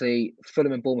 Obviously,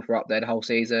 Fulham and Bournemouth were up there the whole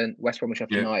season. West Brom and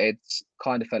Sheffield United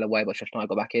kind of fell away, but Sheffield United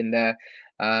got back in there.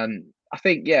 I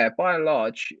think, by and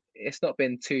large, it's not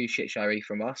been too shit-showy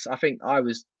from us. I think I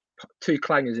was 2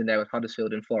 clangers in there with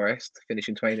Huddersfield and Forest,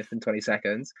 finishing 20th and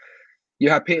 22nd. You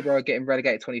had Peterborough getting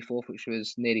relegated 24th, which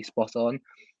was nearly spot on.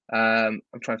 I'm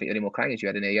trying to think of any more clangers you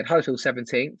had in there. You had Huddersfield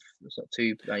 17th. It's not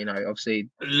too, obviously.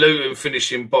 Luton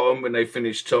finishing bottom when they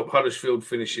finished top. Huddersfield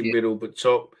finishing middle but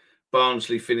top.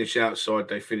 Barnsley finished outside.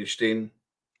 They finished in.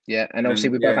 Yeah, and obviously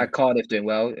we both had Cardiff doing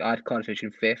well. I had Cardiff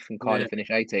finishing 5th and Cardiff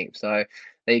finished 18th. So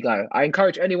there you go. I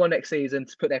encourage anyone next season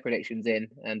to put their predictions in,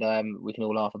 and we can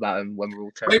all laugh about them when we're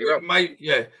all terribly wrong.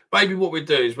 Maybe what we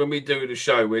do is when we do the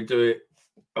show, we do it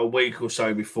a week or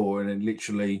so before, and then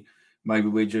literally maybe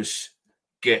we just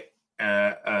get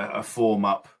a form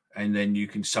up, and then you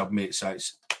can submit so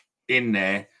it's in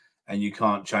there, and you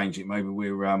can't change it. Maybe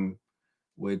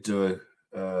we'll do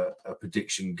a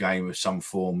prediction game of some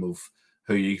form of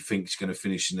who you think is going to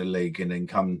finish in the league, and then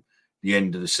come the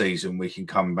end of the season, we can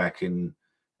come back and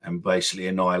basically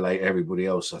annihilate everybody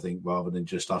else, I think, rather than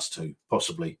just us two,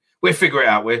 possibly. We'll figure it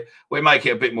out. We'll make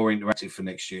it a bit more interactive for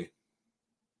next year.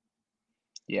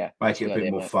 Yeah. Make it a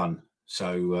bit more fun.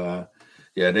 So,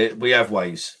 we have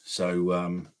ways.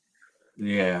 So,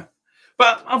 yeah.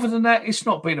 But other than that, it's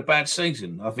not been a bad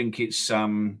season. I think it's...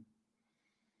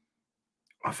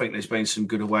 I think there's been some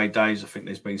good away days. I think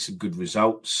there's been some good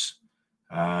results.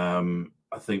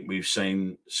 I think we've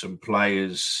seen some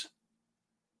players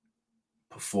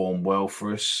perform well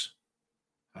for us.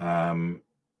 I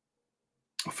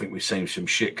think we've seen some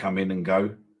shit come in and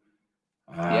go.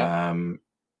 And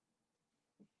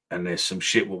there's some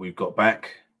shit what we've got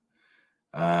back.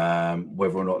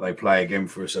 Whether or not they play again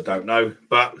for us, I don't know.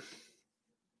 But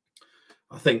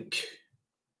I think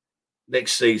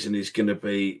next season is going to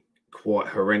be quite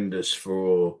horrendous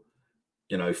for,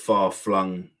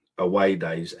 far-flung away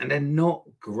days. And they're not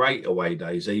great away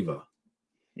days either.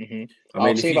 Mm-hmm. I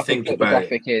mean, if you think about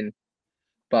it...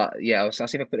 But yeah, I'll see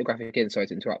if I put the graphic in. Sorry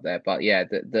to interrupt there. But yeah,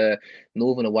 the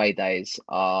Northern away days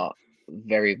are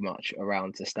very much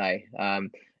around to stay.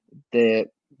 There's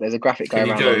a graphic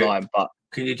going around online, but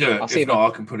can you do it? If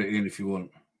not, I can put it in if you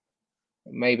want.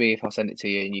 Maybe if I send it to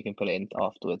you and you can put it in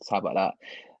afterwards. How about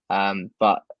that?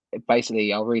 But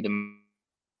basically, I'll read them.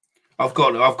 I've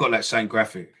got that same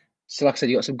graphic. So, like I said,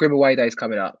 you've got some grim away days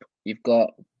coming up. You've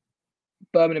got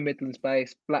Birmingham Midlands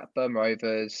based, Blackburn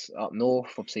Rovers up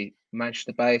north, obviously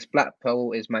Manchester based.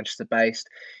 Blackpool is Manchester based.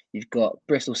 You've got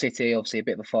Bristol City, obviously a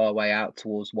bit of a far way out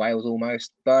towards Wales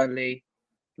almost. Burnley,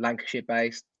 Lancashire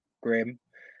based, grim.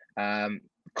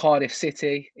 Cardiff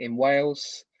City in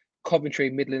Wales. Coventry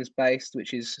Midlands based,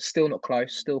 which is still not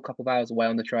close, still a couple of hours away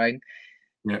on the train.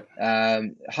 Yeah.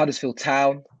 Huddersfield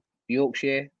Town,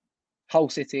 Yorkshire. Hull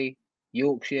City,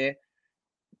 Yorkshire.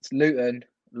 It's Luton,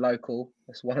 local.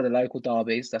 That's one of the local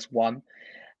derbies. That's one.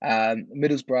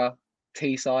 Middlesbrough,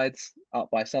 Teessides,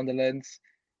 up by Sunderland.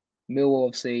 Millwall,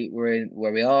 obviously, we're in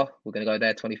where we are. We're going to go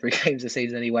there 23 games this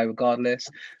season anyway, regardless.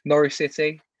 Norwich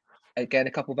City, again,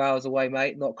 a couple of hours away,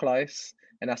 mate. Not close.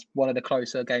 And that's one of the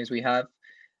closer games we have.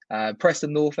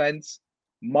 Preston North Ends,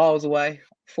 miles away,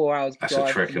 4 hours That's drive.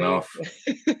 A trek and a half.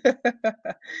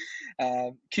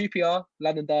 QPR,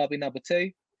 London Derby number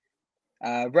 2.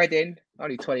 Reading,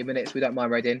 only 20 minutes. We don't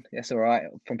mind Reading. That's all right,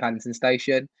 from Paddington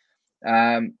Station.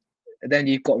 Then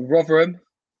you've got Rotherham,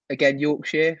 again,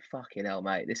 Yorkshire. Fucking hell,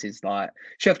 mate. This is like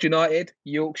Sheffield United,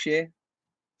 Yorkshire.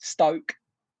 Stoke,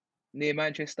 near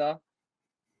Manchester.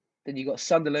 Then you've got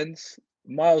Sunderland's,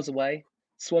 miles away.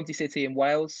 Swansea City in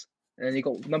Wales. And then you've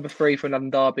got number 3 for London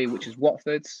Derby, which is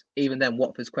Watford's. Even then,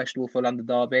 Watford's questionable for London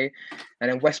Derby.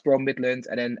 And then West Brom Midlands,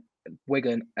 and then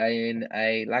Wigan in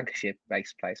a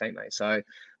Lancashire-based place, ain't they? So,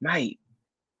 mate,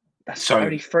 that's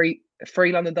only three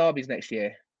London Derbies next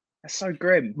year. That's so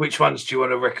grim. Which ones do you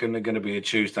want to reckon are going to be a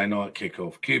Tuesday night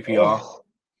kickoff? QPR?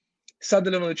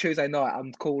 Sunderland on a Tuesday night.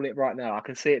 I'm calling it right now. I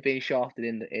can see it being shafted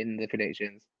in the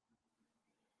predictions.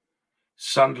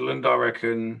 Sunderland, I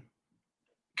reckon.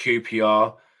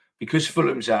 QPR. Because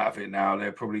Fulham's out of it now,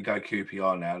 they'll probably go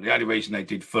QPR now. The only reason they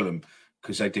did Fulham,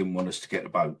 because they didn't want us to get the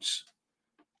boats.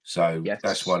 So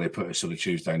That's why they put us on a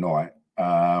Tuesday night.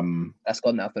 That's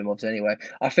gone now for them, obviously, anyway.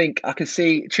 I think I can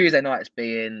see Tuesday nights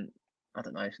being, I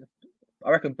don't know, I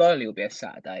reckon Burnley will be a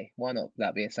Saturday. Why not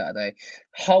that be a Saturday?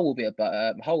 Hull will be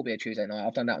a Tuesday night.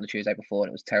 I've done that on the Tuesday before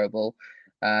and it was terrible.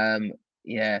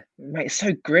 Yeah, mate, it's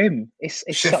so grim. It's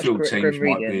Sheffield such teams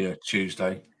grim might reading. be a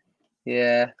Tuesday.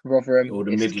 Yeah, Rotherham. Or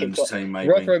the Midlands team, maybe.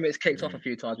 Rotherham, it's kicked off a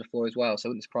few times before as well, so it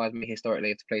wouldn't surprise me historically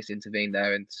if the police intervened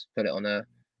there and put it on a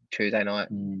Tuesday night.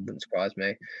 Wouldn't surprise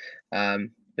me.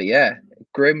 But yeah,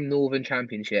 grim Northern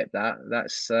Championship.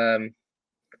 That's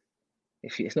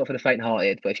if it's not for the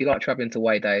faint-hearted, but if you like travelling to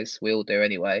away days, we all do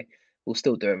anyway. We'll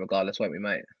still do it regardless, won't we,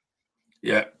 mate?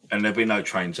 Yeah, and there'll be no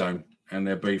train zone, and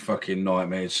there'll be fucking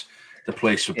nightmares. The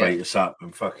police will beat us up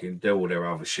and fucking do all their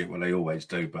other shit, they always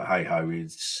do. But hey ho,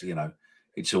 it's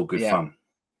it's all good fun.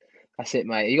 That's it,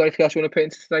 mate. You got anything else you want to put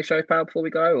into today's show, pal, before we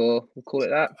go, or we'll call it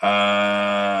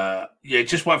that? Yeah,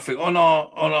 just one thing on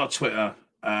our Twitter.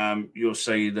 You'll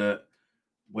see that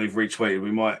we've retweeted.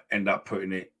 We might end up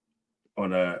putting it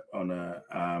on a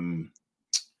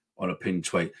pinned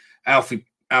tweet. Alfie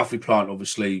Plant,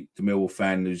 obviously the Millwall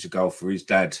fan who's a golfer. His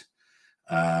dad,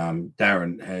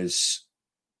 Darren,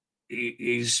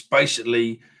 he's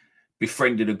basically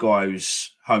befriended a guy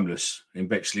who's homeless in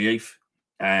Bexley Heath,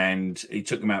 and he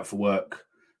took him out for work.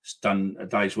 He's done a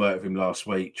day's work with him last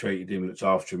week, treated him, looked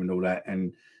after him and all that.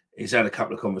 And he's had a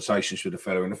couple of conversations with the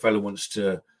fella, and the fella wants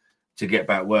to get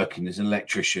back working. There's an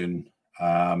electrician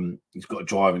He's got a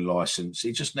driving license.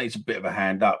 He just needs a bit of a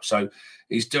hand up. So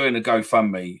he's doing a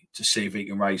GoFundMe to see if he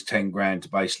can raise 10 grand to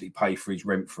basically pay for his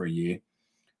rent for a year.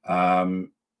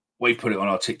 We put it on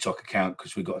our TikTok account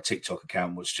because we've got a TikTok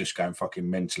account which is just going fucking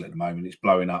mental at the moment. It's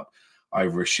blowing up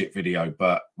over a shit video,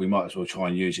 but we might as well try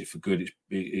and use it for good.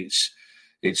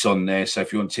 It's on there. So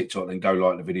if you're on TikTok, then go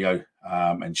like the video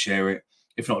and share it.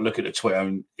 If not, look at the Twitter.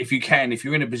 And if you can, if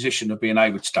you're in a position of being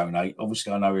able to donate,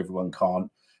 obviously I know everyone can't,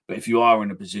 but if you are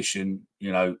in a position,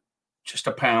 just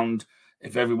 £1,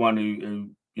 if everyone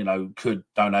who could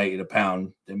donate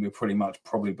 £1, then we'll pretty much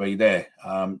probably be there.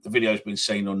 The video's been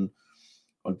seen on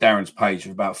Darren's page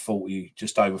of about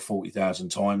just over 40,000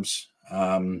 times.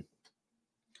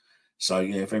 So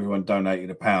yeah, if everyone donated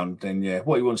 £1, then yeah,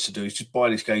 what he wants to do is just buy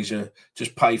this geezer,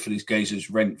 just pay for this geezer's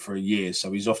rent for a year,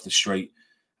 so he's off the street.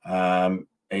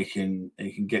 He can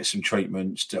get some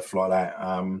treatment, stuff like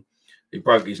that. He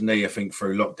broke his knee, I think,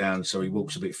 through lockdown, so he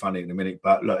walks a bit funny in a minute.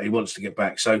 But look, he wants to get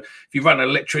back. So if you run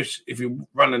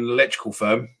an electrical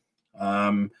firm,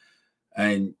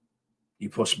 and you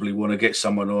possibly want to get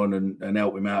someone on and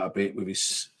help him out a bit with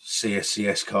his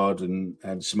CSCS card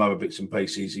and some other bits and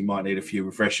pieces, he might need a few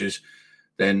refreshers,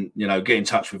 then, get in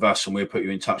touch with us and we'll put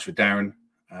you in touch with Darren.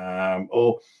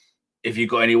 Or if you've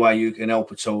got any way you can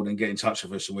help at all, then get in touch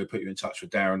with us and we'll put you in touch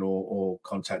with Darren or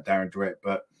contact Darren direct.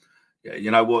 But yeah,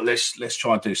 you know what? Let's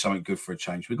try and do something good for a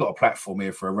change. We've got a platform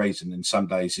here for a reason, and some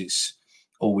days it's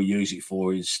all we use it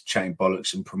for is chatting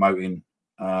bollocks and promoting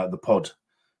the pod.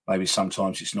 Maybe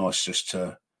sometimes it's nice just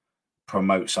to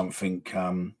promote something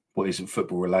what isn't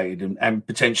football related and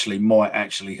potentially might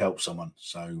actually help someone.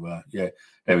 So yeah,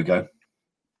 there we go.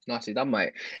 Nicely done,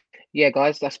 mate. Yeah,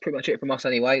 guys, that's pretty much it from us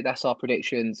anyway. That's our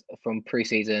predictions from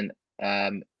pre-season,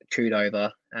 chewed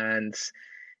over, and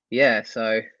yeah,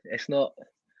 so it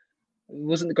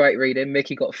wasn't the great reading.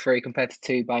 Mickey got 3 compared to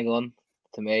 2 bang on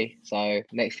to me. So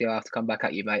next year I'll have to come back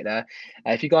at you, mate, there.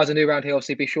 If you guys are new around here,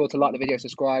 obviously be sure to like the video,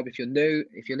 subscribe. If you're new,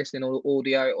 if you're listening on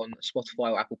audio on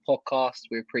Spotify or Apple Podcasts,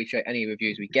 we appreciate any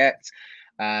reviews we get.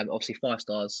 Obviously 5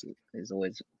 stars is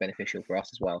always beneficial for us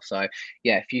as well. So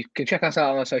yeah, if you can check us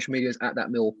out on our social medias at That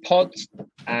Mill Pods,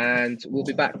 and we'll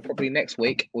be back probably next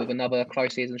week with another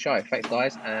close season show. Thanks,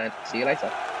 guys, and see you later.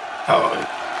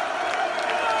 Bye.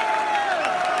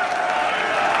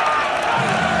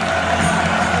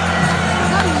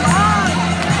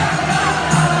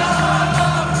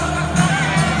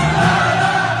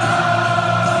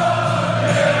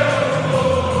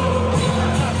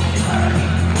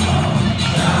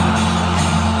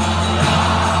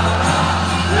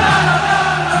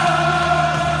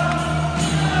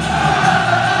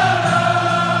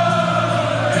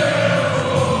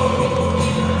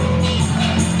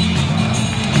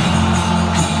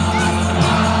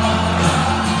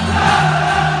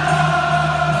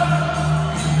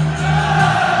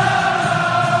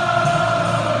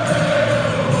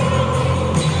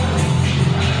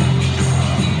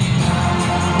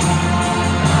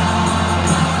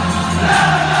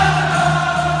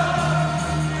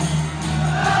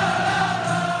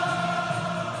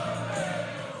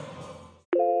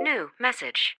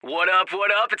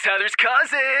 What up? It's Heather's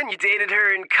cousin. You dated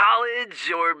her in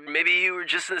college, or maybe you were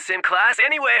just in the same class.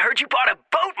 Anyway, I heard you bought a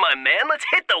boat, my man. Let's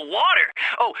hit the water.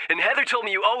 Oh, and Heather told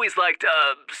me you always liked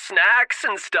snacks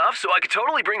and stuff, so I could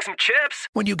totally bring some chips.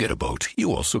 When you get a boat,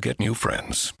 you also get new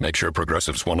friends. Make sure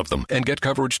Progressive's one of them, and get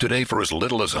coverage today for as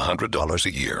little as $100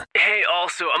 a year. Hey,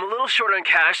 also, I'm a little short on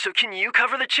cash, so can you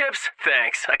cover the chips?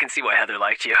 Thanks. I can see why Heather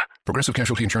liked you. Progressive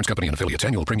Casualty Insurance Company and Affiliates.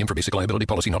 Annual premium for basic liability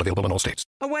policy not available in all states.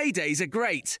 Away days are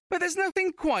great, but there's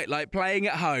nothing quite like playing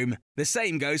at home. The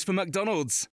same goes for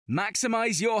McDonald's.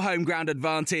 Maximise your home ground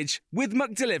advantage with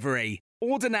McDelivery.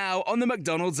 Order now on the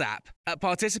McDonald's app. At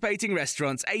participating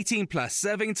restaurants, 18 plus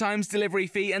serving times, delivery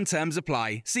fee and terms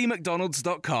apply. See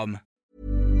mcdonalds.com.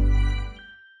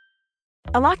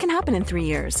 A lot can happen in 3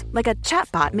 years, like a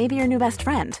chatbot may be your new best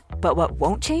friend. But what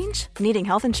won't change? Needing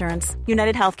health insurance.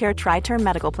 United Healthcare Tri-Term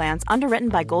Medical Plans, underwritten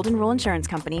by Golden Rule Insurance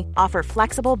Company, offer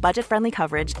flexible, budget-friendly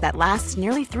coverage that lasts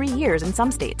nearly 3 years in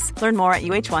some states. Learn more at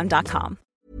uh1.com.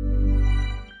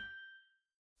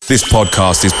 This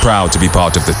podcast is proud to be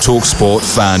part of the TalkSport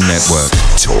Fan Network.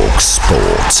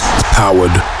 TalkSport.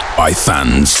 Powered by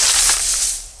fans.